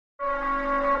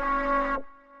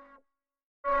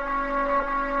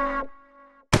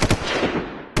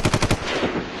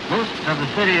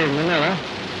city of Manila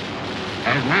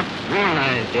has not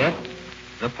realized yet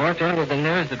the portent of the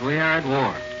news that we are at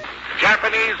war.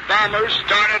 Japanese bombers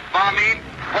started bombing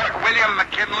Fort William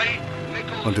McKinley.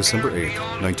 On December 8,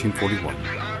 1941,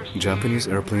 Japanese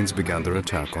airplanes began their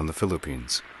attack on the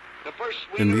Philippines,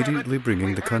 immediately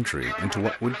bringing the country into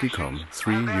what would become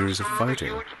 3 years of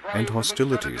fighting and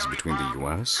hostilities between the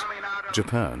U.S.,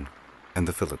 Japan, and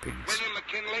the Philippines.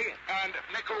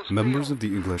 Members of the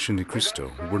Iglesia ni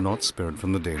Cristo were not spared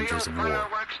from the dangers of war.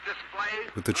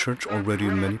 With the church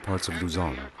already in many parts of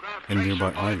Luzon and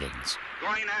nearby islands,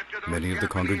 many of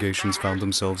the congregations found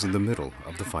themselves in the middle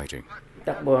of the fighting.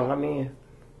 Takbuhan kami.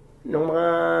 Nung mga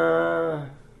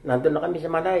nandun na kami sa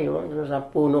malayo, sa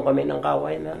puno kami ng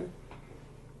kawayan,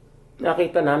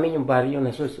 nakita namin yung baryo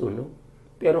na susunog,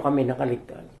 pero kami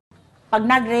nakaligtas. Pag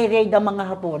nagre-raid ang mga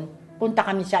Hapon, punta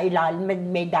kami sa ilalim,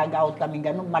 may dugout kami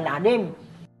ganun, malalim.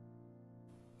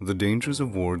 The dangers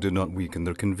of war did not weaken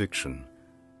their conviction.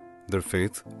 Their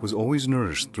faith was always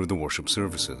nourished through the worship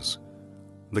services,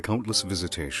 the countless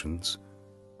visitations,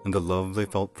 and the love they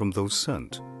felt from those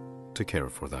sent to care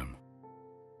for them.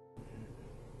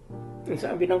 Ang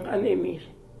sabi ng kanemis,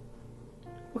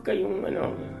 huwag kayong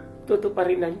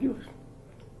tutuparin ng Diyos.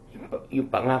 Yung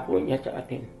pangako niya sa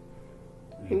atin.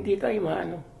 Hindi tayo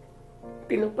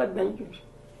tinupad ng Diyos.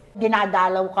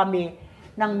 Dinadalaw kami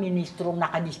ng ministrong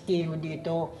nakadistino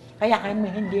dito. Kaya kami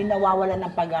hindi nawawala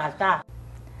ng pag-asa.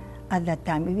 At that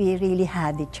time, we really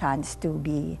had the chance to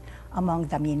be among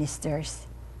the ministers.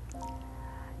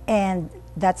 And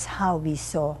that's how we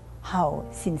saw how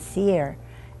sincere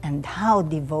and how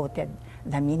devoted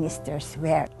the ministers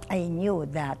were. I knew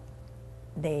that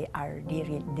they are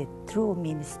really the true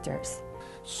ministers.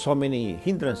 So many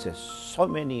hindrances, so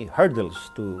many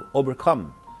hurdles to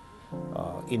overcome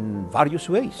in various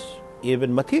ways,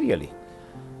 even materially.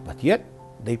 But yet,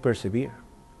 they persevere.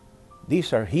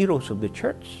 These are heroes of the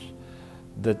church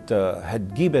that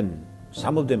had given,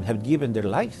 some of them have given their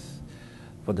lives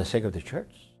for the sake of the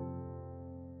church.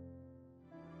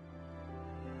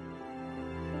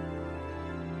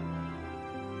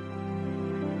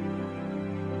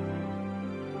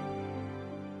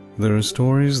 There are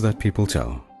stories that people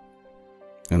tell,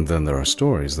 and then there are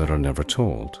stories that are never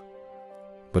told,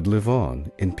 but live on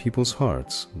in people's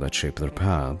hearts that shape their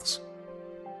paths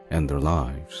and their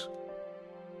lives.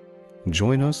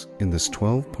 Join us in this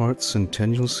 12-part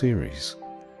Centennial series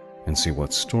and see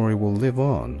what story will live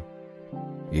on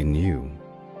in you.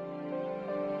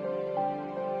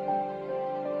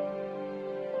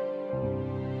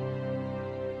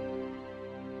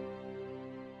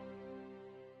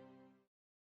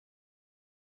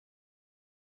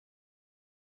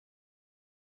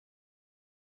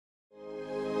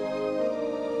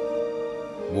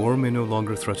 War may no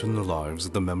longer threaten the lives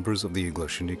of the members of the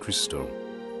Iglesia ni Cristo,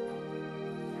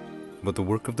 but the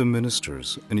work of the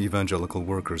ministers and evangelical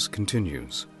workers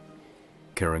continues,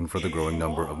 caring for the growing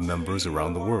number of members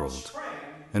around the world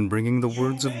and bringing the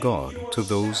words of God to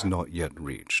those not yet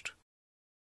reached.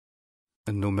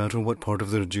 And no matter what part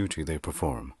of their duty they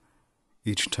perform,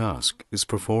 each task is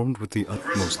performed with the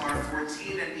utmost care,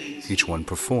 each one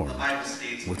performed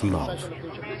with love.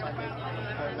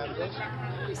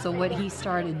 So what he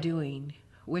started doing,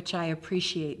 which I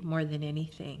appreciate more than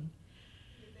anything,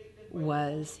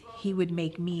 was he would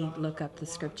make me look up the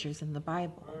scriptures in the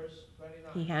Bible.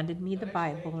 He handed me the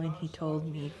Bible and he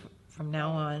told me, from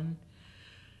now on,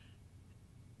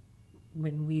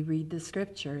 when we read the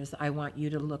scriptures, I want you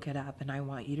to look it up and I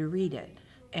want you to read it.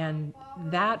 And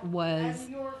that was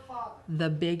the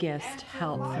biggest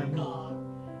help for me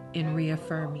in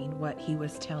reaffirming what he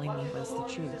was telling me was the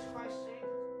truth.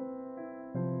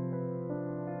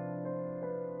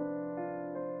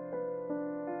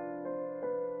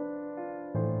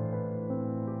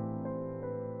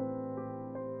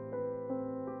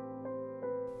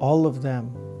 All of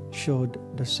them showed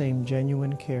the same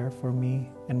genuine care for me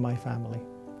and my family.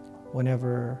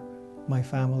 Whenever my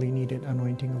family needed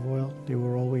anointing of oil, they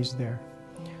were always there.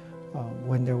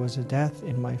 When there was a death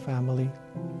in my family,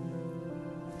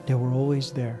 they were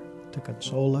always there to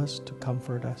console us, to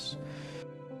comfort us.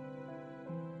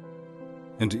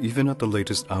 And even at the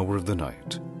latest hour of the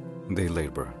night, they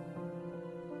labor,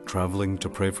 traveling to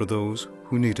pray for those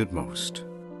who need it most.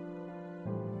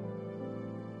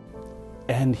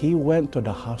 And he went to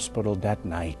the hospital that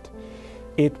night.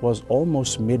 It was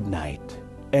almost midnight,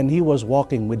 and he was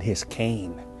walking with his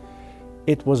cane.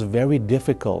 It was very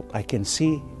difficult. I can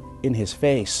see in his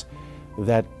face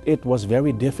that it was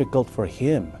very difficult for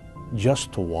him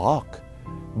just to walk.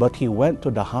 But he went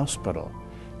to the hospital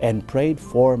and prayed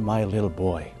for my little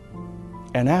boy.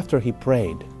 And after he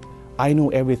prayed, I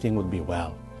knew everything would be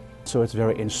well. So it's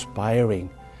very inspiring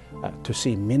to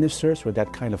see ministers with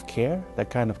that kind of care, that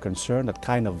kind of concern, that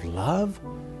kind of love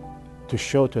to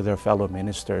show to their fellow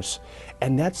ministers.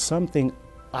 And that's something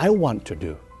I want to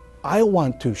do. I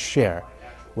want to share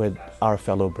with our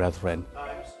fellow brethren.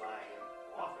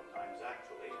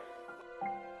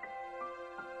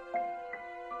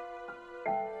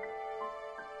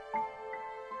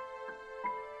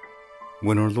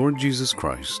 When our Lord Jesus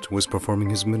Christ was performing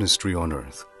his ministry on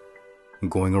earth,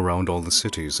 going around all the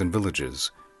cities and villages,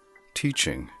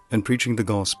 teaching and preaching the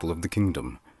gospel of the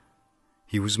kingdom,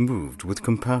 he was moved with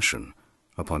compassion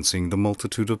upon seeing the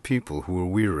multitude of people who were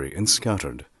weary and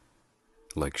scattered,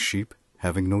 like sheep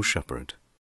having no shepherd.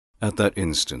 At that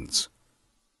instant,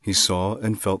 he saw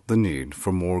and felt the need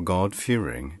for more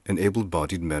God-fearing and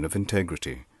able-bodied men of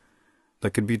integrity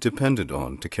that could be depended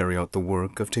on to carry out the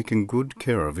work of taking good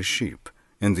care of his sheep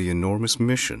and the enormous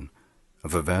mission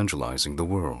of evangelizing the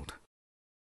world.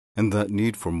 And that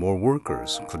need for more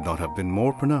workers could not have been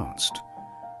more pronounced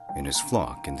in his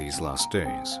flock in these last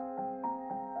days.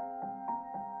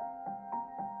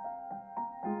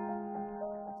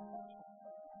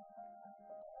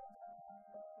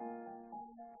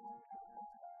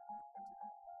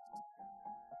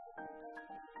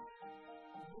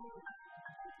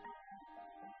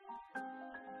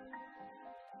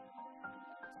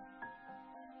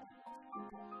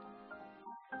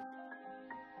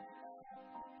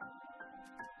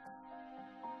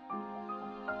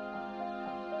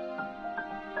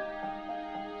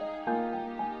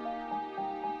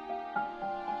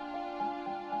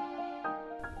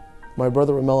 My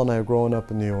brother Ramel and I, growing up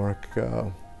in New York,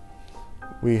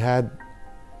 we had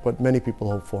what many people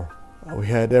hope for. We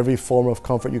had every form of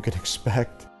comfort you could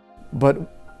expect.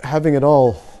 But having it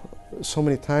all, so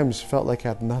many times felt like I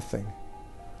had nothing.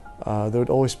 There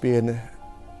would always be an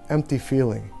empty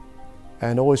feeling,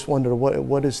 and always wonder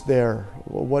what is there,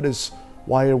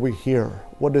 why are we here,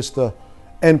 what is the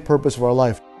end purpose of our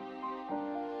life.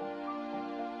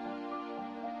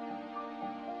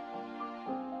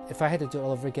 If I had to do it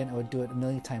all over again, I would do it a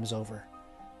million times over,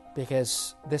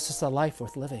 because this is the life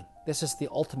worth living. This is the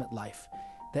ultimate life,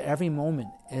 that every moment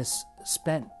is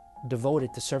spent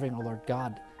devoted to serving our Lord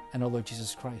God and our Lord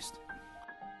Jesus Christ.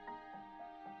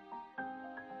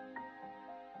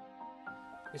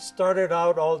 It started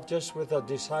out all just with a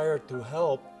desire to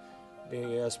help,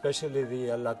 especially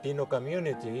the Latino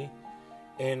community,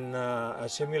 in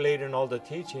assimilating all the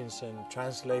teachings and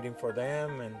translating for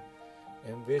them and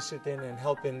visiting and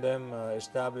helping them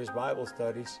establish Bible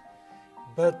studies.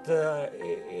 But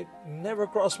it never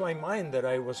crossed my mind that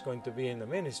I was going to be in the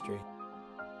ministry.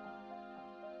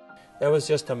 That was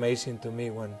just amazing to me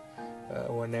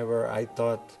whenever I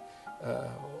thought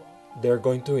they're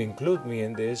going to include me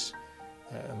in this.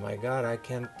 My God, I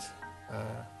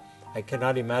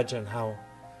cannot imagine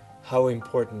how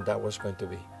important that was going to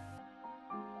be.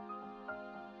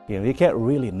 You can't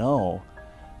really know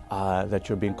that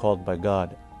you're being called by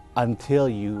God until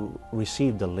you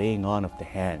receive the laying on of the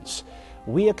hands.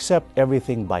 We accept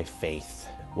everything by faith.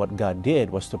 What God did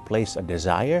was to place a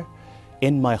desire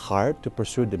in my heart to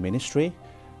pursue the ministry,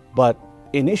 but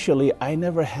initially I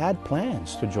never had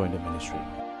plans to join the ministry.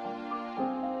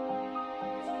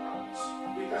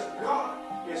 Because God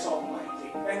is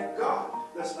almighty and God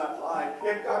does not lie.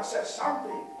 If God says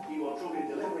something, He will truly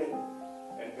deliver it.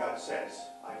 And God says,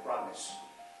 I promise,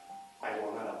 I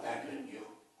will not abandon you.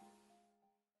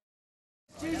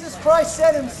 Jesus Christ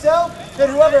said himself that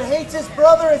whoever hates his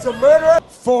brother is a murderer.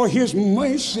 For his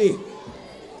mercy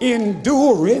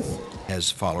endureth.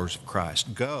 As followers of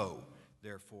Christ, go,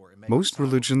 therefore. Most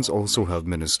religions also have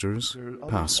ministers,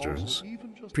 pastors,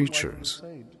 preachers,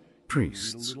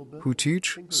 priests, who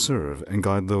teach, serve, and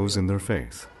guide those in their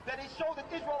faith.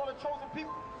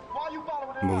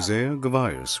 Mosea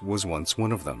Gavias was once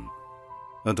one of them.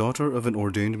 A daughter of an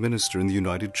ordained minister in the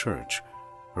United Church,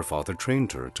 her father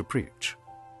trained her to preach.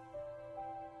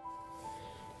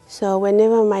 So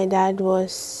whenever my dad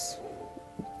was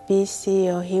busy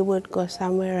or he would go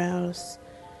somewhere else,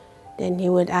 then he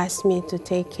would ask me to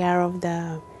take care of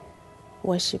the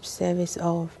worship service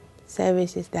or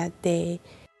services that day.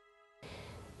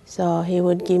 So he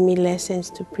would give me lessons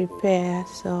to prepare,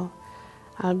 so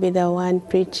I'll be the one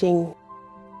preaching.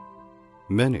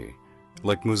 Many,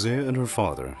 like Mosea and her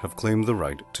father, have claimed the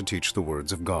right to teach the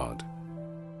words of God.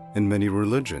 And many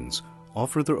religions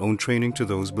offer their own training to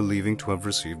those believing to have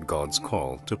received God's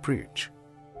call to preach.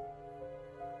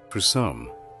 For some,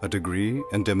 a degree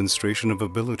and demonstration of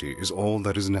ability is all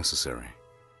that is necessary.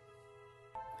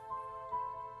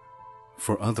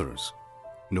 For others,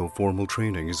 no formal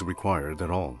training is required at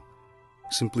all.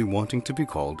 Simply wanting to be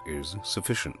called is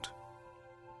sufficient.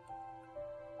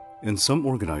 And some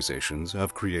organizations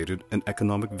have created an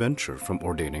economic venture from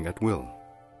ordaining at will.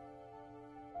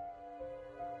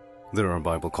 There are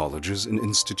Bible colleges and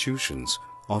institutions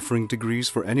offering degrees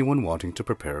for anyone wanting to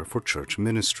prepare for church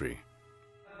ministry.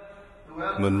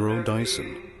 Monroe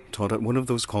Dyson taught at one of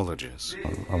those colleges.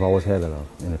 I've always had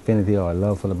an affinity or a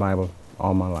love for the Bible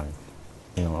all my life.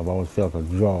 You know, I've always felt a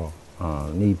draw,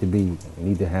 need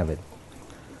to have it.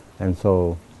 And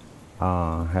so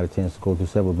I had a chance to go to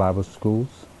several Bible schools,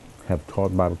 have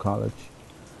taught Bible college,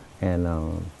 and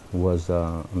was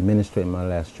a minister in my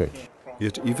last church.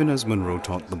 Yet even as Monroe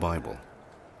taught the Bible,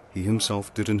 he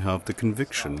himself didn't have the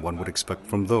conviction one would expect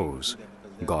from those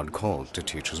God called to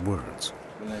teach his words.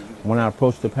 When I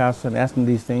approached the pastor and asked him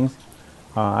these things,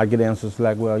 I get answers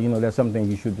like, well, you know, there's something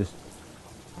you should just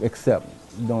accept.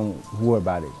 Don't worry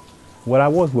about it. Well, I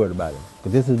was worried about it,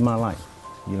 but this is my life.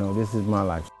 You know, this is my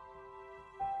life.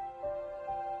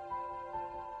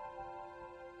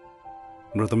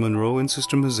 Brother Monroe and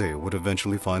Sister Mazea would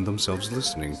eventually find themselves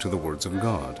listening to the words of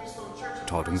God,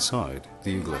 taught inside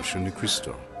the Iglesia Ni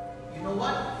Cristo. You know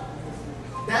what?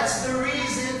 That's the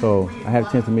reason. So I had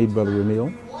a chance to meet Brother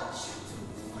Ramil,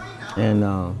 and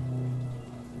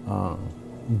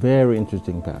very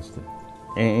interesting pastor.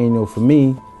 And you know, for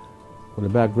me, with the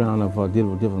background of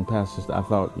dealing with different pastors, I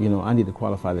thought, you know, I need to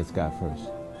qualify this guy first.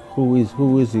 Who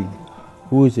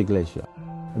is Iglesia?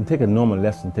 And take a normal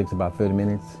lesson takes about 30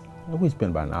 minutes. We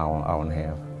spent about an hour and a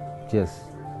half, just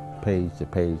page to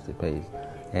page to page.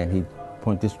 And he'd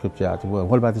point this scripture out to, well,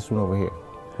 what about this one over here?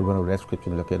 We went over that scripture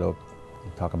and look it up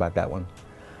and talk about that one.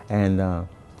 And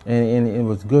it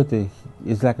was good to,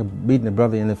 it's like meeting a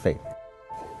brother in the faith.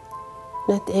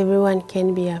 Not everyone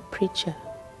can be a preacher.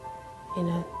 You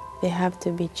know, they have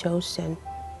to be chosen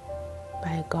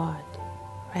by God,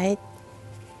 right?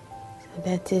 So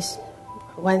that is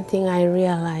one thing I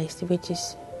realized, which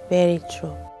is very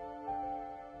true.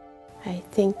 I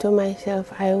think to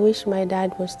myself, I wish my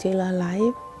dad was still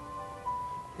alive.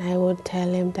 And I would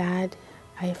tell him, Dad,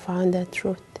 I found the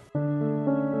truth.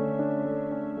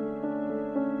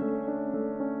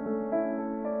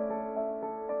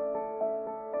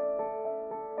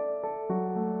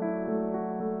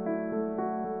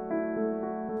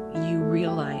 You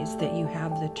realize that you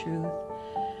have the truth.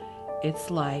 It's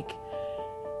like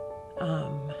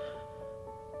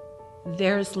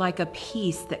there's like a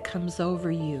peace that comes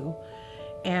over you,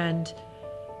 and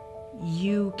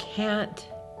you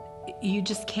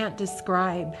just can't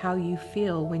describe how you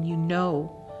feel when you know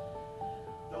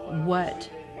what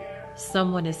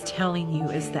someone is telling you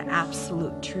is the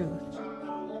absolute truth.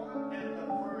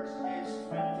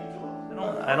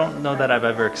 I don't know that I've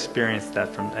ever experienced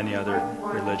that from any other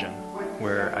religion,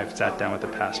 where I've sat down with a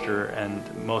pastor and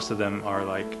most of them are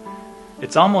like,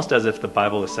 it's almost as if the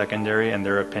Bible is secondary and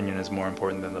their opinion is more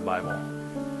important than the Bible.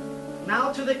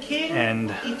 Now to the King, and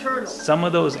eternal. Some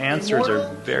of those answers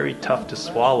are very tough to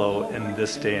swallow in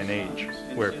this day and age,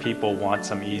 where people want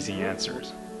some easy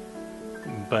answers.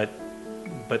 But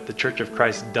the Church of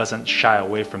Christ doesn't shy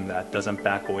away from that, doesn't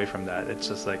back away from that. It's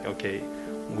just like, okay,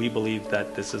 we believe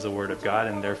that this is a word of God,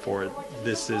 and therefore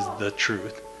this is the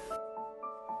truth.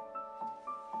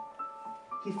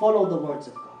 He followed the words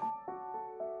of God.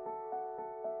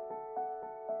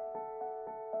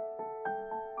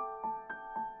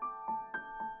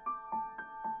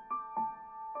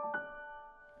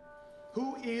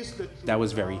 That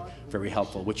was very, very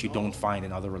helpful, which you don't find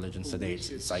in other religions today.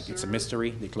 It's like it's a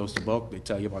mystery. They close the book, they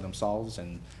tell you about themselves,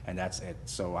 and that's it.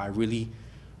 So I really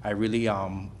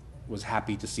was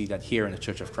happy to see that here in the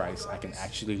Church of Christ, I can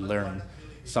actually learn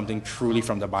something truly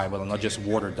from the Bible and not just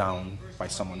watered down by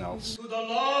someone else. To the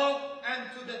law and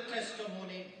to the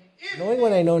testimony. Knowing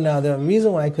what I know now, the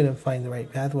reason why I couldn't find the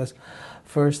right path was,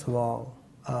 first of all,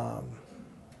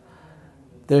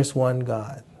 there's one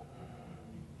God.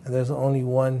 And there's only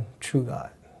one true God.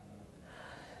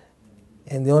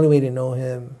 And the only way to know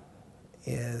Him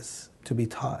is to be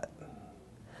taught.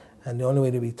 And the only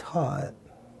way to be taught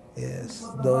is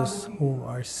those whom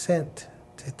are sent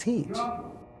to teach.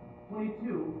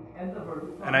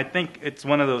 And I think it's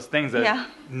one of those things that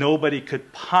nobody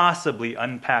could possibly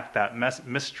unpack that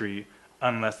mystery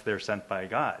unless they're sent by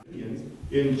God.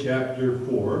 In chapter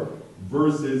 4,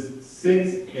 verses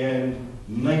 6 and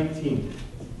 19.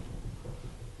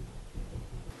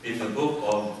 In the book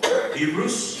of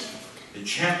Hebrews, the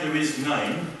chapter is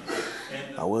 9.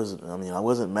 I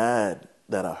wasn't mad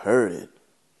that I heard it.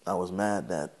 I was mad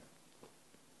that,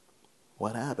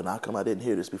 what happened? How come I didn't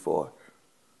hear this before?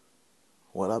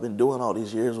 What I've been doing all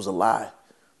these years was a lie.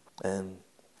 And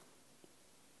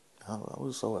I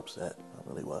was so upset. I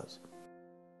really was.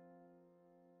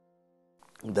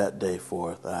 That day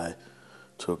forth, I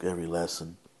took every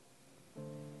lesson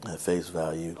at face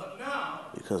value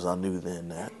because I knew then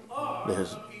that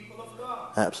there's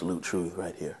absolute truth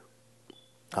right here.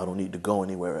 I don't need to go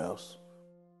anywhere else.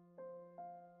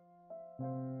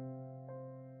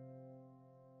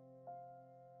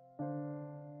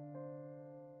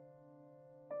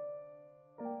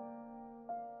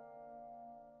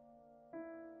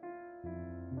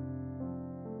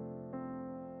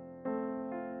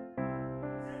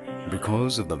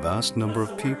 Because of the vast number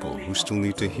of people who still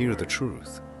need to hear the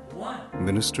truth,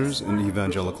 ministers and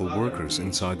evangelical workers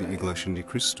inside the Iglesia ni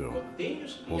Cristo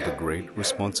hold a great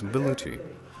responsibility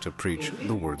to preach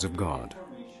the words of God.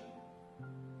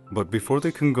 But before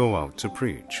they can go out to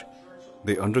preach,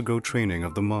 they undergo training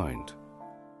of the mind,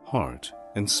 heart,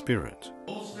 and spirit,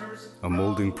 a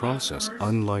molding process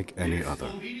unlike any other.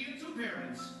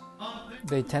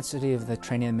 The intensity of the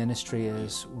training and ministry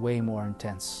is way more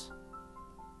intense.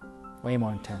 Way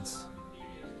more intense.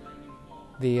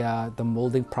 The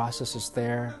molding process is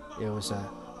there. It was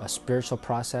a spiritual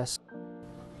process.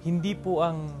 Hindi po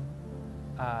ang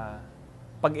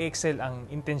pag-excel ang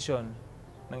intensyon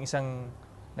ng isang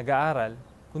nag-aaral,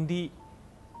 kundi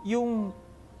yung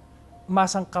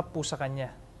masangkap po sa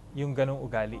kanya yung ganong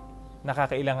ugali.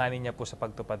 Nakakailanganin niya po sa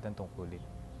pagtupad ng tungkulin.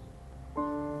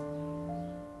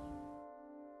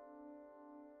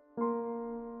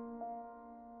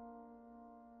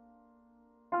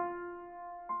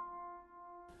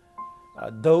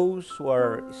 Those who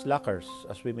are slackers,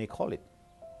 as we may call it,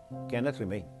 cannot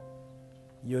remain.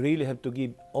 You really have to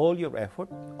give all your effort,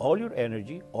 all your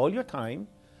energy, all your time,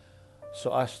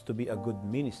 so as to be a good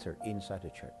minister inside the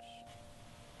church.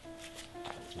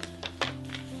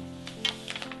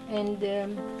 And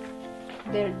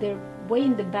they're way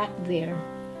in the back there.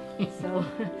 So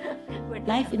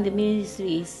life in the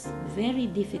ministry is very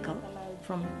difficult.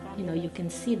 From you can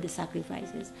see the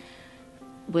sacrifices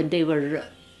when they were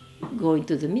going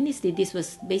to the ministry. This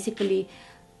was basically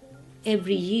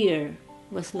every year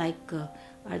was like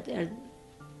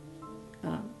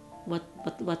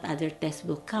what other tests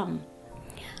will come.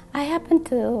 I happened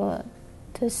to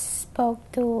spoke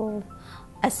to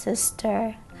a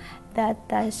sister that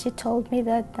she told me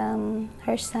that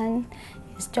her son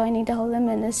is joining the Holy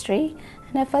Ministry,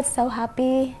 and I felt so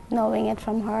happy knowing it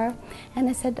from her. And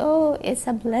I said, "Oh, it's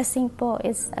a blessing po.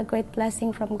 It's a great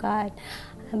blessing from God."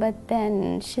 But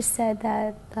then she said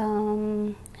that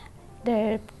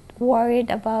they're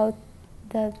worried about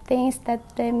the things that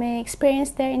they may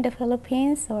experience there in the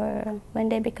Philippines or when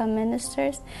they become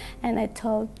ministers. And I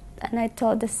told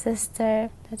the sister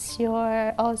that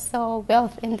you're also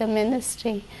wealth in the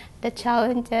ministry, the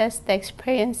challenges, the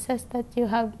experiences that you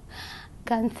have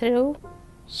gone through.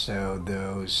 So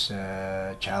those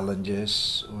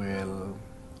challenges will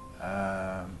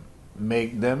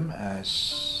make them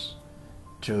as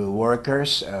true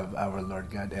workers of our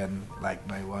Lord God. And like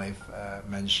my wife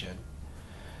mentioned,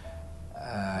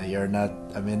 you're not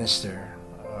a minister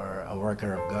or a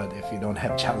worker of God if you don't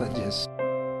have challenges.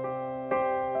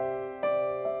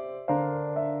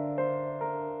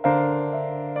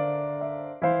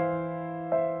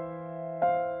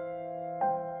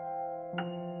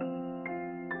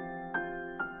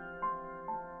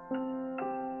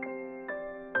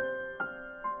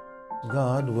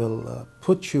 God will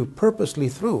put you purposely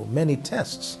through many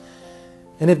tests.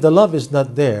 And if the love is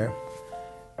not there,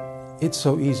 it's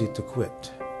so easy to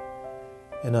quit.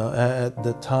 At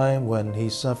the time when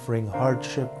he's suffering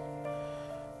hardship,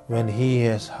 when he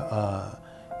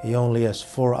only has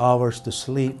 4 hours to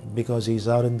sleep because he's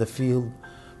out in the field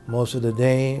most of the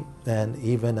day and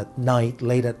even at night,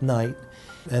 late at night,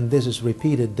 and this is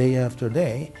repeated day after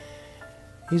day,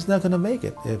 he's not going to make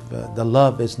it if the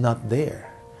love is not there.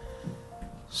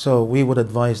 So we would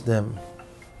advise them,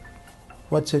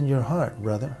 what's in your heart,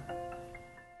 brother?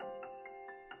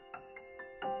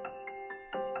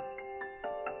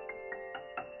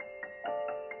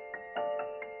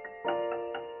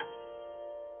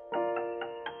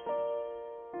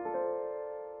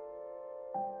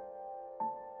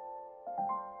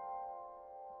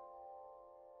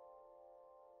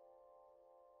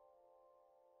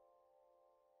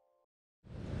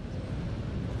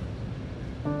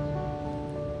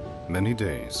 Many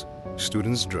days,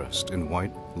 students dressed in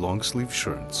white long-sleeve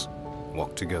shirts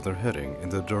walk together heading in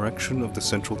the direction of the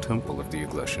central temple of the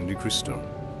Iglesia ni Cristo.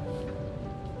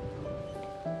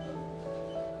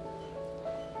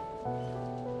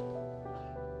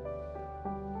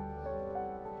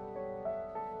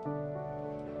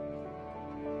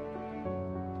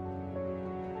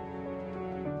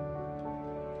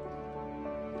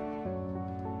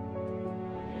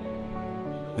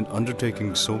 An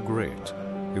undertaking so great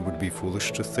it would be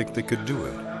foolish to think they could do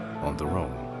it on their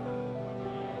own.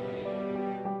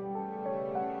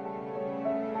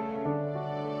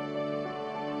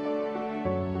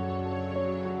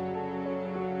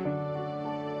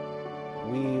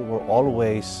 We were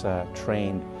always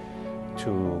trained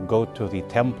to go to the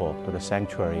temple, to the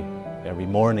sanctuary, every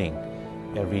morning,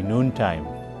 every noontime,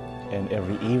 and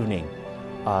every evening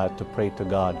to pray to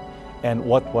God. And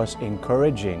what was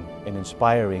encouraging and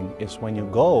inspiring is when you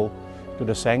go to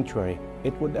the sanctuary, it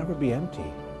would never be empty.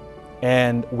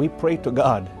 And we pray to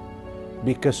God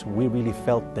because we really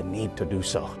felt the need to do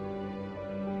so.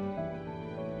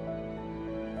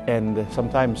 And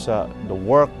sometimes the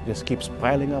work just keeps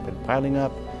piling up and piling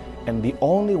up, and the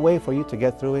only way for you to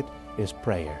get through it is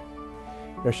prayer.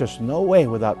 There's just no way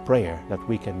without prayer that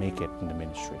we can make it in the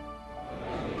ministry.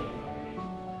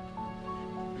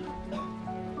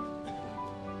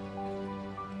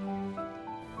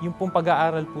 Yung pong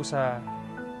pag-aaral po sa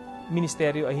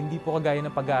ministeryo ay hindi po kagaya ng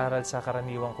pag-aaral sa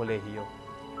karaniwang kolehiyo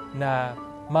na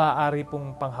maaari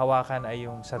pong panghawakan ay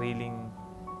yung sariling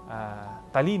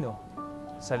talino,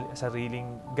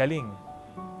 sariling galing.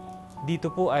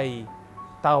 Dito po ay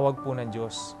tawag po ng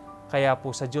Diyos, kaya po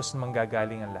sa Diyos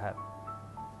manggagaling ang lahat.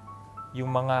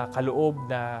 Yung mga kaloob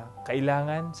na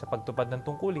kailangan sa pagtupad ng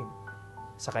tungkulin,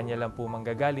 sa Kanya lang po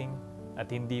manggagaling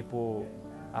at hindi po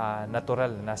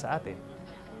natural na nasa atin.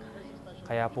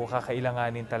 Kaya po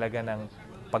kakailanganin talaga ng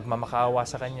pagmamakaawa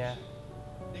sa Kanya,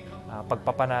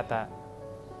 pagpapanata,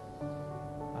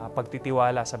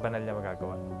 pagtitiwala sa banal niya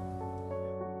magagawa.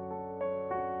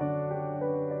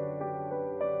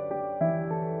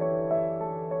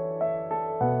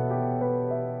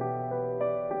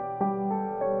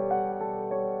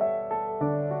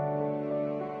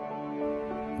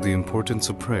 The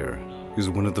importance of prayer is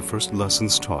one of the first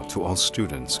lessons taught to all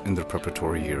students in their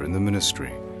preparatory year in the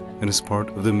ministry, and is part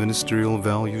of the ministerial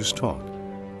values taught,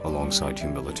 alongside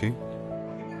humility,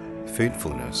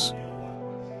 faithfulness,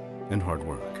 and hard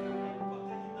work.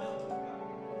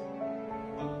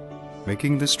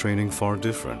 Making this training far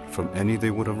different from any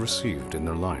they would have received in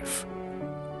their life.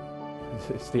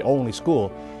 It's the only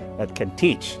school that can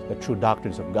teach the true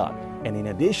doctrines of God. And in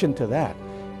addition to that,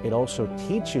 it also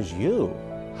teaches you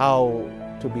how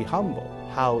to be humble,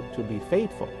 how to be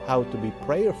faithful, how to be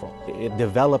prayerful. It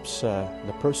develops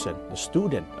the person, the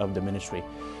student of the ministry,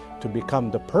 to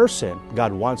become the person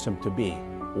God wants him to be.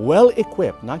 Well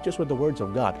equipped, not just with the words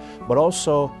of God, but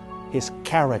also his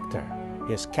character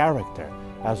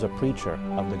as a preacher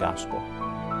of the gospel.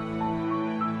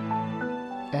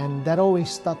 And that always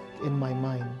stuck in my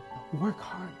mind. Work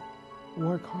hard,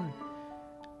 work hard.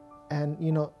 And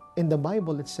you know, in the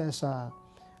Bible it says,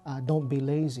 don't be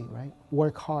lazy, right?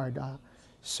 Work hard,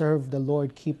 serve the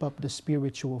Lord, keep up the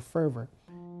spiritual fervor.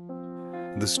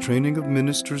 This training of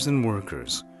ministers and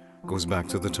workers goes back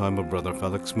to the time of Brother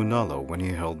Felix Manalo when he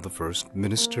held the first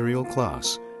ministerial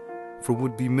class for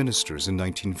would-be ministers in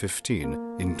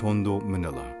 1915 in Tondo,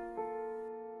 Manila.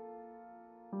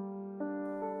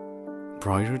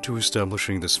 Prior to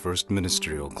establishing this first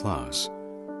ministerial class,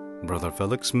 Brother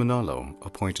Felix Manalo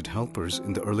appointed helpers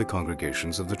in the early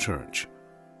congregations of the church.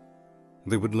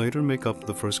 They would later make up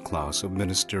the first class of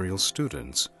ministerial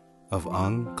students of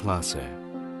Ang Klase,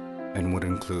 and would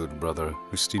include Brother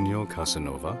Justinio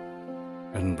Casanova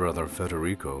and Brother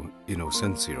Federico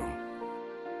Inocencio.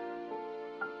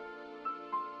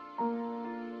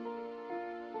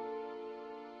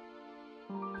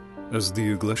 As the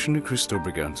Iglesia ni Cristo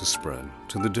began to spread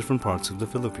to the different parts of the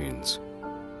Philippines,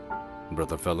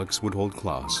 Brother Felix would hold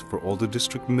class for all the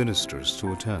district ministers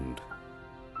to attend.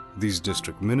 These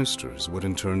district ministers would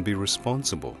in turn be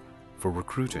responsible for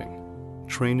recruiting,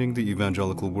 training the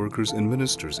evangelical workers and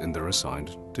ministers in their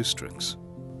assigned districts.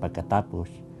 Pagkatapos,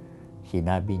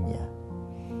 sinabi niya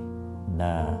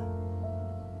na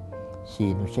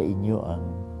sino sa inyo ang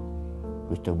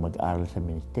gustong mag-aral sa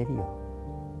ministeryo.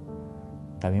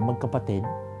 Kami magkapatid,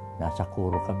 nasa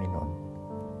kuro kami noon.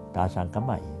 Taas ang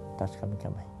kamay, taas kami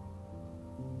kamay.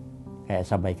 Kaya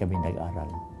sabay kami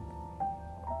nag-aral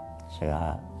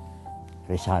sa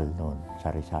Rizal noon,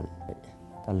 sa Rizal.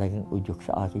 Talagang udyok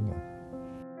sa akin yun.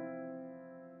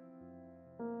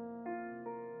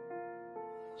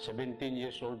 17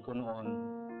 years old ko noon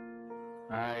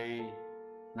ay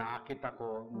nakakita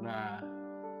ko na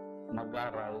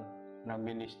mag-aral ng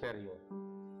ministeryo.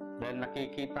 Dahil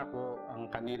nakikita ko ang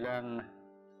kanilang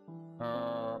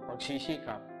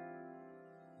pagsisikap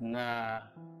na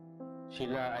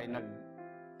sila ay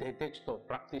nag-texto,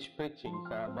 practice preaching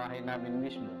sa bahay namin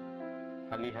mismo.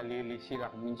 Hali-halili sila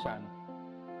minsan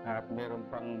at meron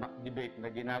pang mock debate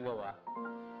na ginagawa.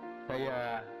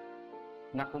 Kaya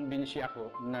nakumbinsi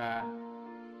ako na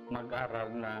mag-aral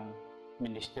ng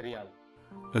ministerial.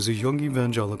 As a young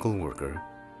evangelical worker,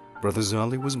 Brother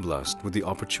Zali was blessed with the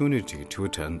opportunity to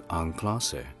attend Ang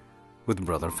Klase with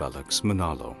Brother Felix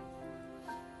Manalo.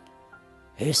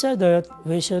 He said that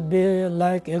we should be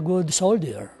like a good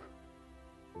soldier.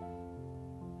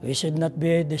 We should not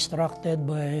be distracted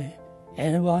by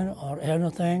anyone or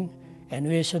anything, and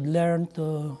we should learn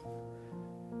to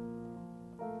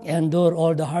endure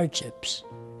all the hardships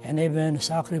and even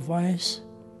sacrifice,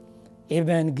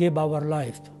 even give our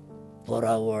life for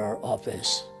our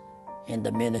office in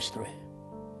the ministry.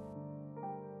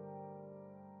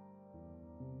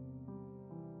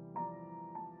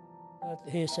 But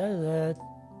he said that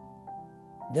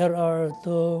there are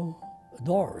two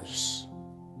doors,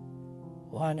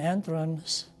 one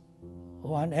entrance,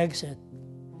 one exit.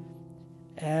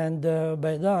 And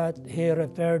by that, he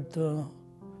referred to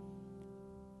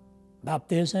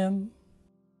baptism.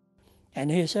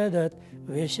 And he said that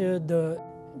we should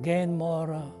gain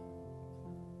more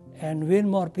and win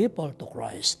more people to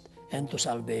Christ and to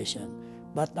salvation.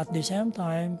 But at the same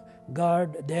time,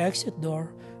 guard the exit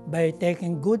door by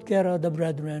taking good care of the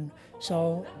brethren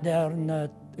so they are not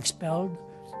expelled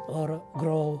or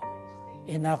grow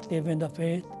inactive in the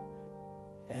faith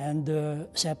and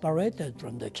separated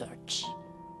from the church.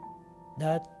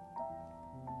 That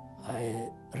I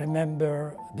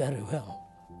remember very well.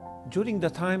 During the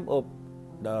time of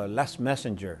the last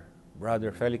messenger,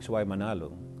 Brother Felix Y.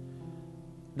 Manalo,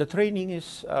 the training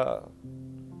is,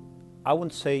 I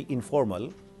won't say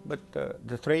informal, but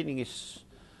the training is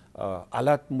a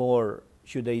lot more,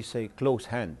 should I say, close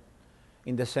hand,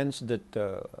 in the sense that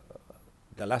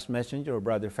the last messenger,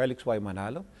 Brother Felix Y.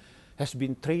 Manalo, has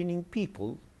been training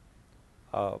people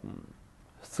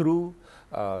through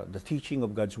the teaching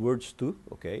of God's words too,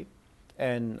 okay,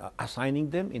 and assigning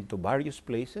them into various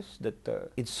places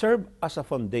that it served as a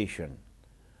foundation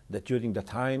that during the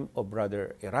time of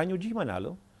Brother Eranio G.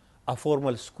 Manalo, a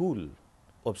formal school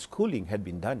of schooling had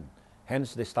been done,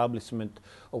 hence the establishment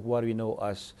of what we know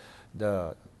as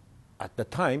the, at the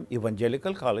time,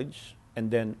 Evangelical College, and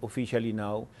then officially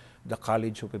now, the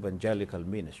College of Evangelical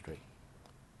Ministry.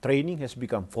 Training has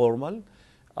become formal,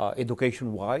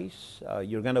 education-wise.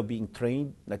 You're going to be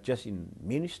trained not just in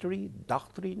ministry,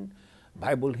 doctrine,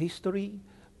 Bible history,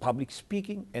 public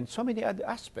speaking, and so many other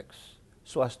aspects,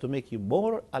 so as to make you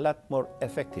a lot more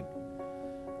effective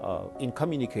in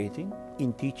communicating,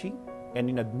 in teaching, and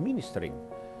in administering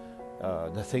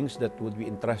the things that would be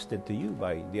entrusted to you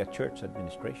by the church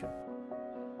administration.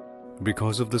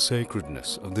 Because of the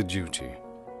sacredness of the duty,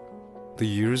 the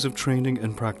years of training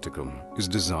and practicum is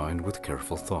designed with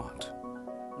careful thought.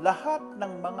 Lahat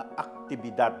ng mga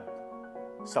aktibidad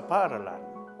sa paaralan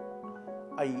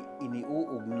ay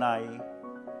iniuugnay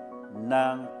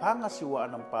ng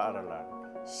pangasiwaan ng paaralan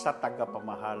sa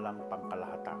tagapamahalang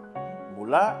pangkalahatan.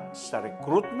 Mula sa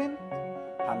recruitment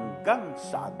hanggang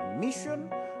sa admission,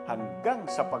 hanggang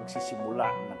sa pagsisimula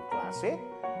ng klase,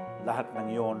 lahat ng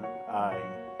iyon ay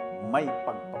may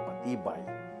pagpapatibay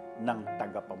ng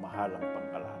tagapamahalang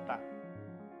pangkalahatan.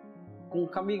 Kung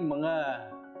kaming mga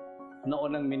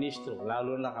naunang ministro,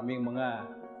 lalo na kaming mga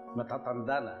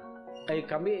matatanda na, ay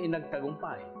kami ay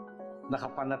nagtagumpay.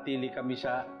 Nakapanatili kami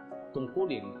sa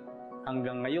tungkulin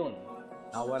hanggang ngayon.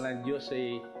 Awa ng Diyos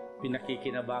ay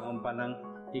pinakikinabangan pa ng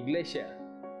iglesia.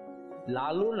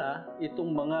 Lalo na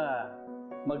itong mga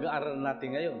mag-aaral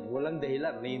natin ngayon. Walang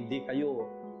dahilan na hindi kayo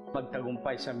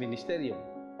magtagumpay sa ministeryo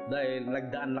dahil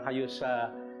nagdaan na kayo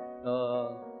sa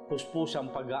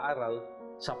puspusang pag-aaral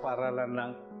sa paaralan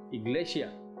ng iglesia.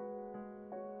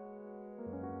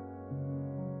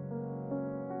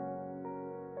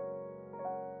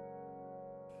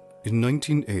 In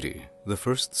 1980, the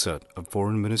first set of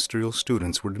foreign ministerial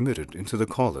students were admitted into the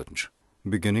college,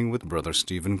 beginning with Brother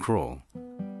Stephen Kroll,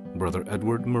 Brother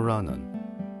Edward Maranan,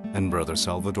 and Brother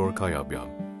Salvador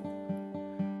Cayabyab.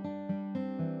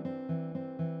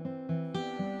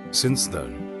 Since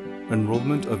then,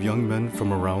 enrollment of young men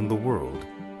from around the world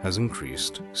has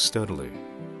increased steadily.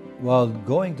 While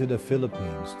going to the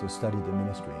Philippines to study the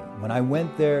ministry, when I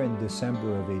went there in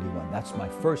December of '81, that's my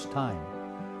first time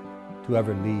to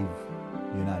ever leave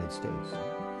the United States.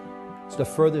 It's the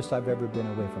furthest I've ever been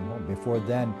away from home. Before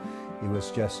then, it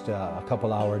was just a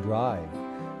couple-hour drive.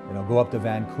 You know, go up to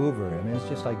Vancouver. I mean, it's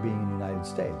just like being in the United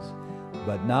States.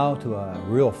 But now to a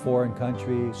real foreign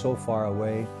country, so far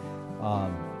away,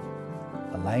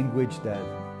 a language that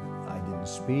I didn't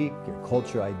speak, a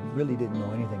culture I really didn't know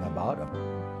anything about.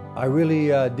 I really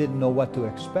didn't know what to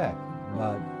expect,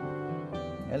 but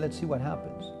let's see what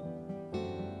happens.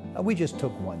 We just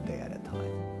took one day at a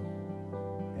time.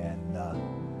 And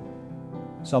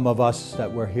some of us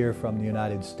that were here from the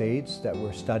United States that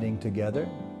were studying together.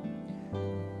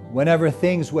 Whenever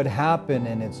things would happen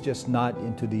and it's just not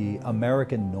into the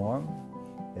American norm,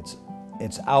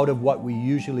 it's out of what we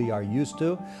usually are used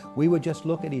to, we would just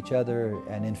look at each other,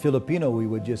 and in Filipino we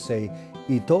would just say,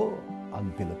 "Ito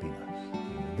ang Pilipinas."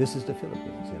 This is the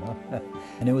Philippines, you know.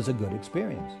 And it was a good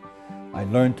experience. I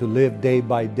learned to live day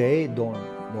by day, don't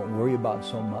worry about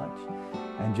so much,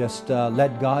 and just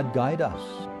let God guide us.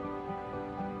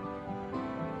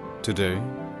 Today,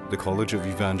 the College of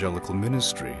Evangelical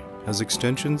Ministry has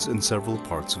extensions in several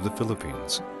parts of the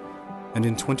Philippines, and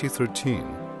in 2013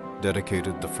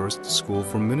 dedicated the first school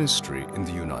for ministry in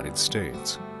the United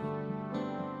States.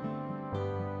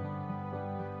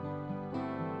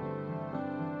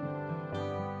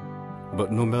 But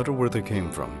no matter where they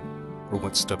came from, or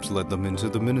what steps led them into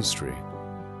the ministry,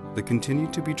 they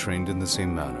continued to be trained in the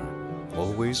same manner,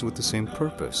 always with the same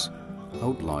purpose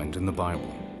outlined in the Bible: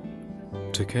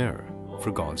 to care for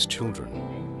God's children.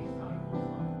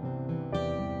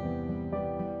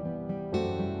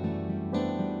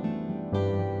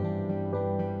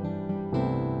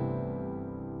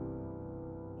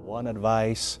 One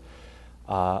advice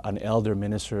an elder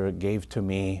minister gave to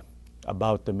me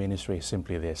about the ministry is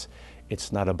simply this: it's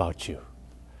not about you.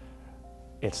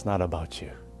 It's not about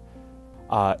you.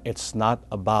 It's not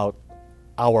about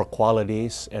our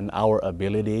qualities and our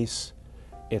abilities.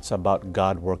 It's about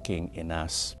God working in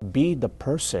us. Be the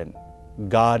person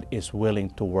God is willing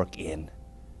to work in.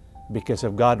 Because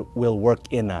if God will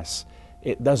work in us,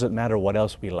 it doesn't matter what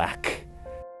else we lack.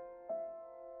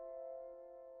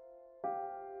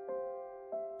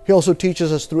 He also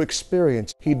teaches us through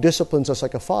experience. He disciplines us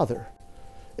like a father.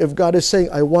 If God is saying,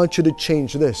 I want you to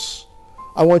change this,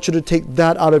 I want you to take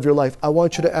that out of your life, I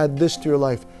want you to add this to your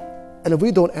life, and if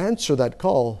we don't answer that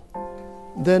call,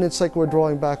 then it's like we're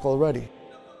drawing back already.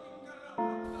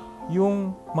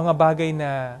 Yung mga bagay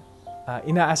na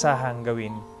inaasahang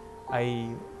gawin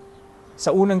ay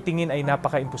sa unang tingin ay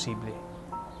napaka-imposible.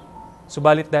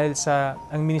 Subalit dahil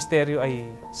ang ministeryo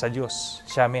ay sa Diyos,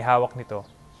 siya may hawak nito,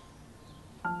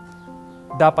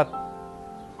 dapat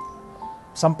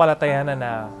sampalatayanan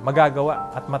na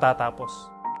magagawa at matatapos.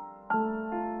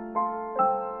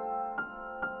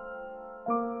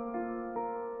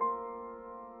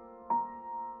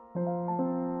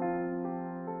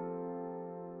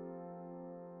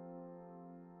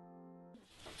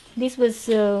 This was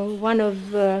one of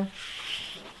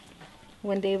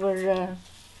when they were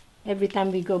every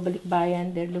time we go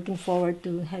balikbayan, they're looking forward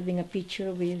to having a picture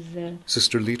with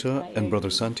Sister Lita and Brother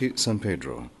Santi San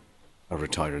Pedro, a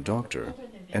retired doctor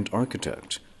and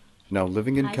architect, now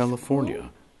living in California,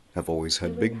 have always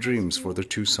had big dreams for their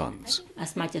two sons.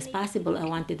 As much as possible, I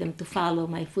wanted them to follow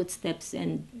my footsteps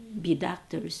and be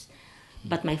doctors.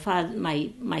 But my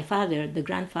father, the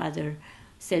grandfather,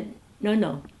 said,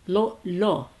 no,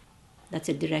 law. That's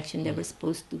a direction they were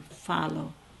supposed to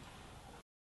follow.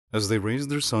 As they raised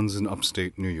their sons in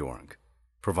upstate New York,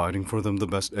 providing for them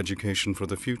the best education for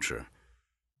the future,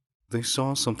 they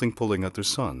saw something pulling at their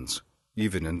sons,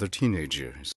 even in their teenage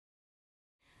years.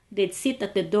 They'd sit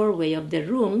at the doorway of their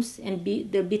rooms and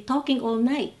they'll be talking all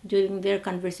night during their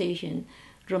conversation.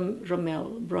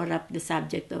 Romel brought up the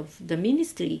subject of the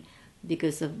ministry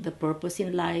because of the purpose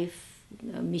in life,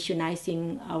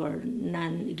 missionizing our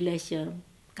non-Iglesia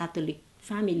Catholic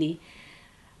family.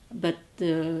 But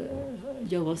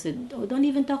Joel said, oh, don't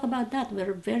even talk about that.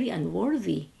 We're very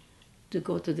unworthy to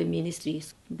go to the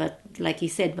ministries. But like he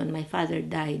said, when my father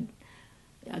died,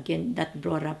 again, that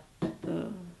brought up,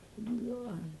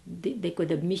 they could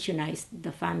have missionized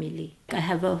the family. I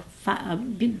have a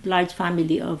big, large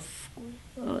family of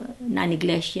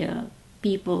non-Iglesia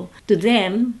people. To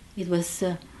them, it was,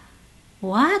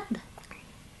 what?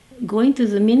 Going to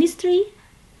the ministry?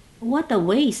 What a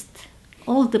waste.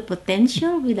 All the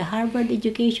potential with a Harvard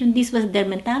education. This was their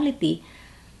mentality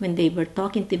when they were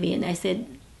talking to me. And I said,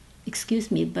 excuse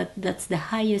me, but that's the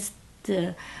highest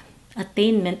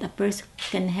attainment a person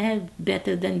can have,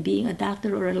 better than being a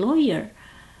doctor or a lawyer.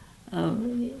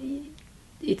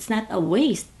 It's not a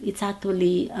waste. It's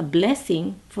actually a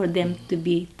blessing for them to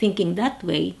be thinking that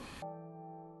way.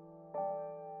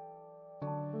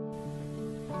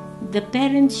 The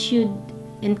parents should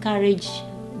encourage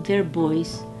their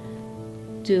boys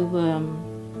to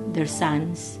their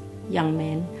sons, young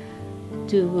men,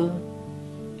 to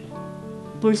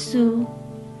pursue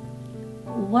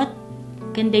what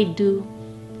can they do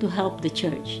to help the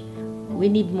church. We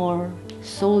need more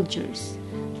soldiers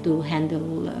to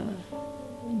handle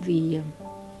the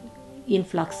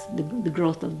influx, the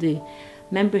growth of the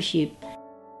membership.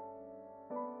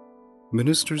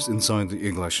 Ministers inside the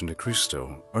Iglesia de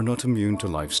Cristo are not immune to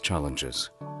life's challenges.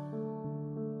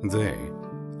 They,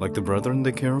 like the brethren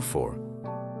they care for,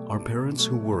 are parents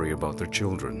who worry about their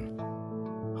children,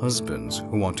 husbands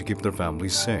who want to keep their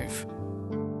families safe.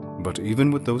 But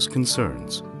even with those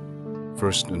concerns,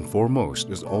 first and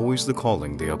foremost is always the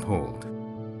calling they uphold.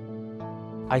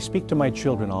 I speak to my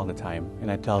children all the time,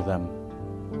 and I tell them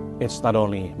it's not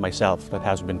only myself that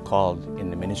has been called in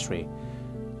the ministry,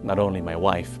 not only my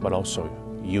wife, but also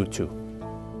you too.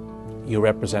 You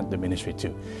represent the ministry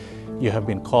too. You have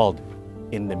been called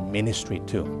in the ministry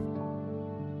too.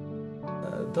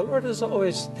 The Lord has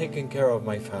always taken care of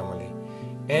my family.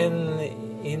 And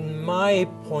in my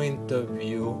point of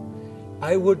view,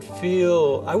 I would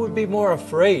be more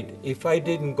afraid if I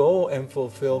didn't go and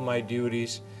fulfill my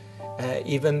duties,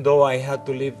 even though I had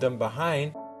to leave them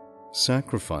behind.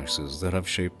 Sacrifices that have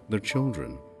shaped their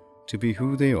children to be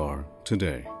who they are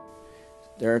today.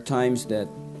 There are times that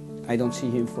I don't see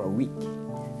him for a week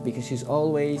because he's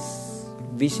always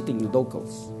visiting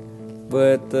locals.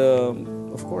 But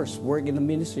of course, work in the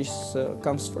ministries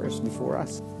comes first before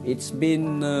us. It's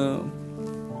been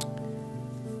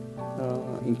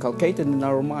inculcated in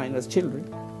our mind as children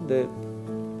that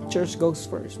church goes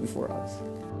first before us.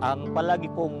 Ang palagi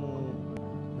pong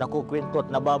nakukwento at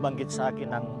nababanggit sa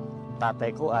akin ng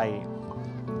tatay ko ay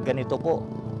ganito po.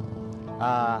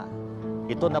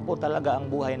 Ito na po talaga ang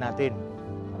buhay natin.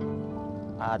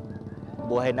 At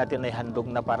buhay natin ay handog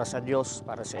na para sa Diyos,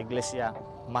 para sa iglesia.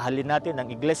 Mahalin natin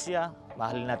ang iglesia,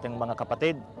 mahalin natin ang mga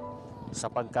kapatid,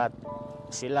 sapagkat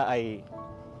sila ay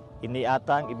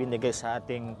iniatang ibinigay sa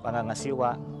ating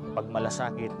pangangasiwa,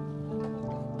 pagmalasakit,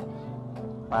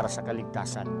 para sa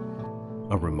kaligtasan.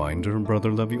 A reminder,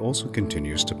 Brother Levy also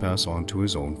continues to pass on to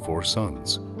his own 4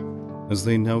 sons, as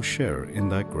they now share in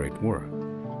that great work.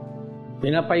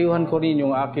 Pinapayuhan ko rin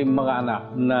yung aking mga anak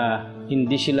na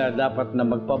hindi sila dapat na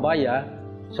magpabaya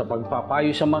sa pagpapayo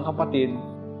sa mga kapatid,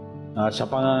 sa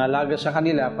pangangalaga sa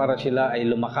kanila para sila ay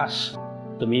lumakas,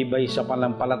 tumibay sa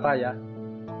pananampalataya.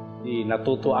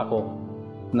 Natuto ako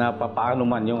na papaano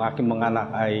man yung aking mga anak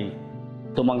ay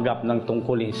tumanggap ng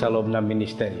tungkulin sa loob ng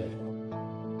ministeryo.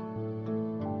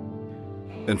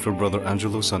 And for Brother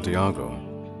Angelo Santiago,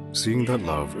 seeing that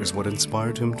love is what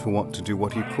inspired him to want to do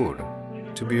what he could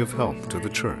to be of help to the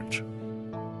church.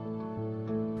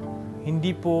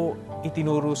 Hindi po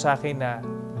itinuro sa akin na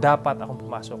dapat akong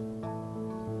pumasok,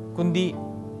 kundi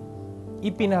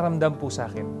ipinaramdam po sa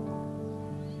akin.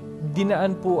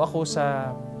 Dinaan po ako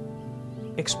sa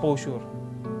exposure.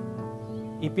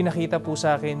 Ipinakita po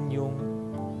sa akin yung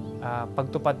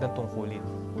pagtupad ng tungkulin.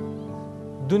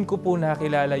 Doon ko po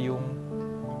nakilala yung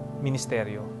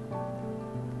ministeryo.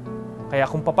 Kaya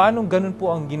kung paano ganun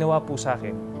po ang ginawa po sa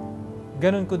akin,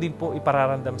 ganun ko din po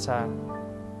ipararamdam sa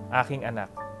aking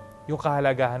anak yung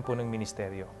kahalagahan po ng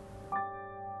ministeryo.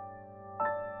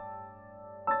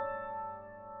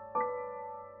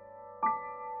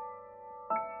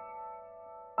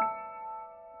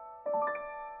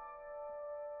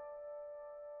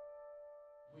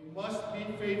 We must be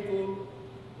faithful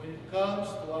when it comes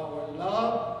to our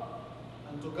love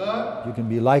unto God. You can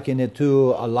be likened it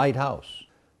to a lighthouse.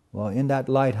 Well, in that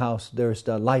lighthouse, there's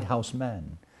the lighthouse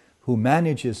man who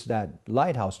manages that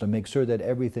lighthouse to make sure that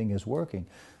everything is working.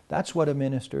 That's what a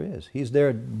minister is. He's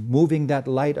there moving that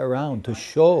light around to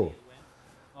show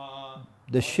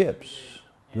the ships,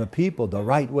 the people, the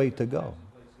right way to go.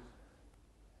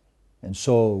 And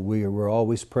so we're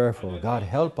always prayerful. God,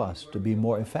 help us to be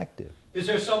more effective. Is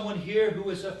there someone here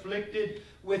who is afflicted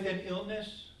with an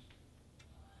illness?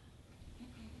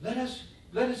 Let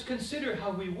us consider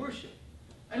how we worship.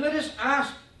 And let us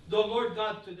ask the Lord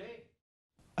God today.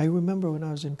 I remember when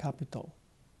I was in Capitol,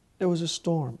 there was a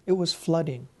storm. It was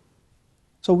flooding.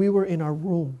 So we were in our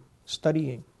room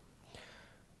studying.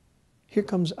 Here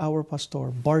comes our pastor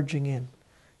barging in.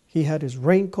 He had his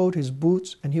raincoat, his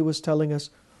boots, and he was telling us,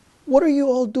 "What are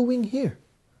you all doing here?"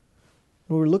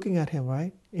 And we were looking at him,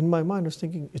 right? In my mind, I was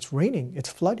thinking, it's raining, it's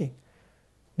flooding.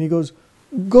 And he goes,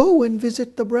 "Go and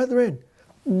visit the brethren.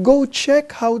 Go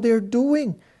check how they're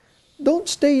doing. Don't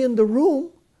stay in the room.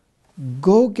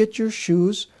 Go get your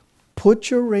shoes,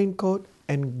 put your raincoat,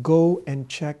 and go and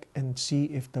check and see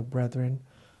if the brethren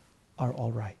are all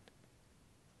right."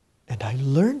 And I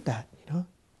learned that,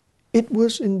 It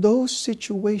was in those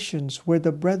situations where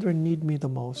the brethren need me the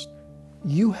most.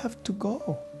 You have to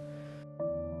go.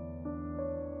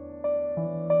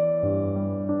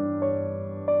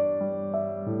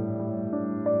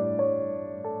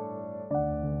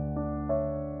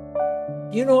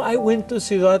 I went to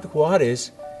Ciudad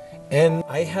Juarez and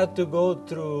I had to go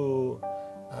through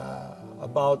a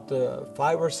about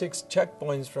 5 or 6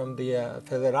 checkpoints from the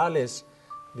federales,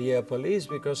 the police,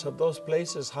 because of those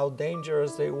places, how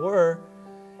dangerous they were.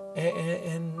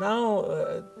 And now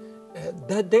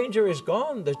that danger is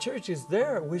gone. The church is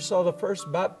there. We saw the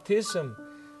first baptism.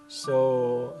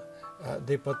 So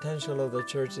the potential of the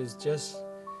church is just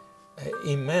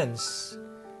immense.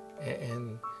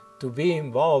 And to be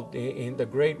involved in the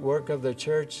great work of the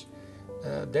church,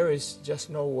 there is just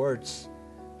no words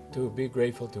to be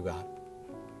grateful to God.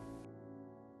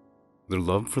 Their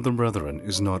love for the brethren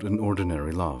is not an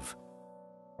ordinary love.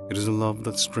 It is a love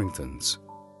that strengthens,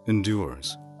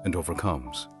 endures, and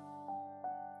overcomes.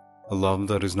 A love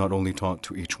that is not only taught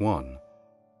to each one,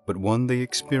 but one they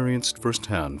experienced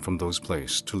firsthand from those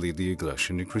placed to lead the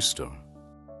Iglesia ni Cristo.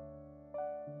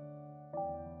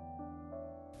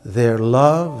 Their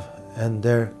love and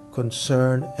their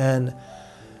concern and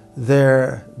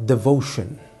their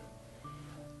devotion,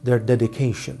 their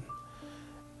dedication.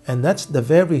 And that's the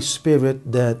very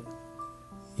spirit that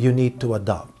you need to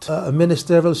adopt. A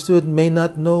ministerial student may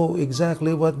not know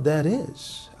exactly what that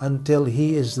is until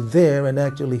he is there and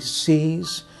actually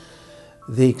sees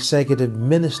the executive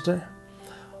minister,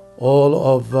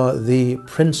 all of the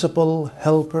principal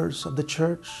helpers of the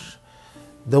church,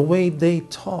 the way they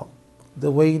talk,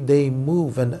 the way they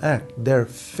move and act, their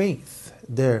faith,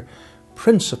 their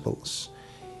principles.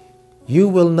 You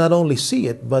will not only see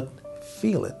it, but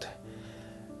feel it.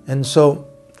 And so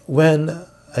when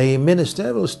a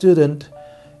ministerial student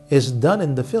is done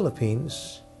in the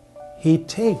Philippines, he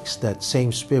takes that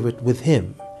same spirit with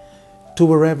him to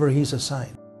wherever he's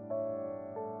assigned.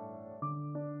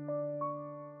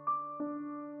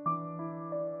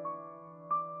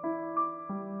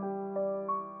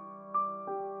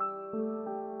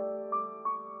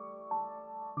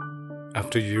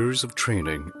 After years of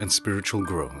training and spiritual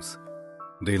growth,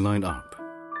 they line up,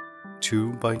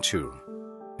 2 by 2,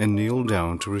 and kneel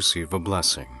down to receive a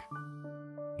blessing,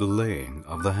 the laying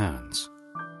of the hands.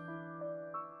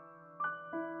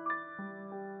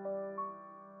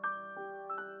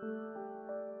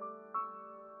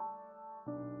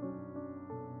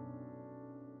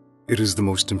 It is the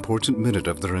most important minute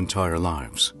of their entire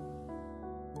lives,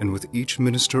 and with each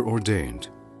minister ordained,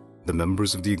 the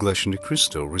members of the Iglesia ni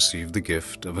Cristo receive the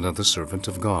gift of another servant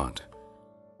of God,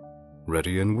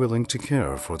 ready and willing to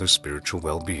care for their spiritual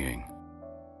well-being.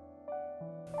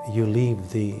 You leave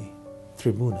the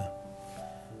tribuna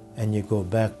and you go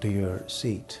back to your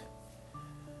seat.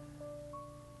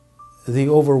 The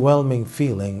overwhelming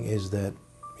feeling is that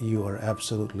you are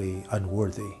absolutely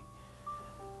unworthy.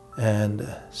 And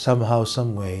somehow,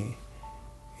 some way,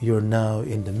 you're now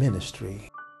in the ministry.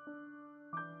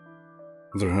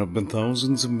 There have been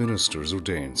thousands of ministers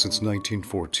ordained since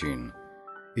 1914,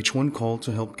 each one called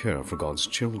to help care for God's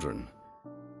children,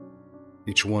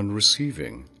 each one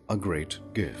receiving a great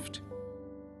gift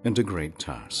and a great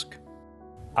task.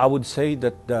 I would say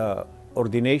that the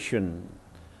ordination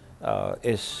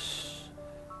is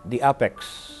the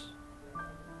apex,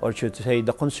 or should say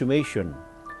the consummation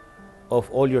of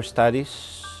all your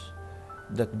studies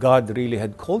that God really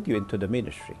had called you into the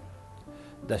ministry.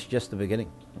 That's just the beginning.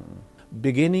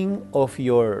 Beginning of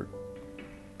your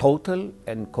total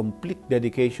and complete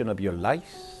dedication of your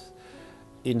life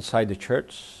inside the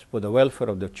church, for the welfare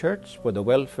of the church, for the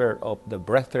welfare of the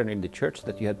brethren in the church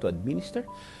that you had to administer,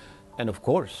 and of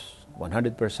course,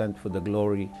 100% for the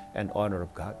glory and honor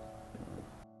of God.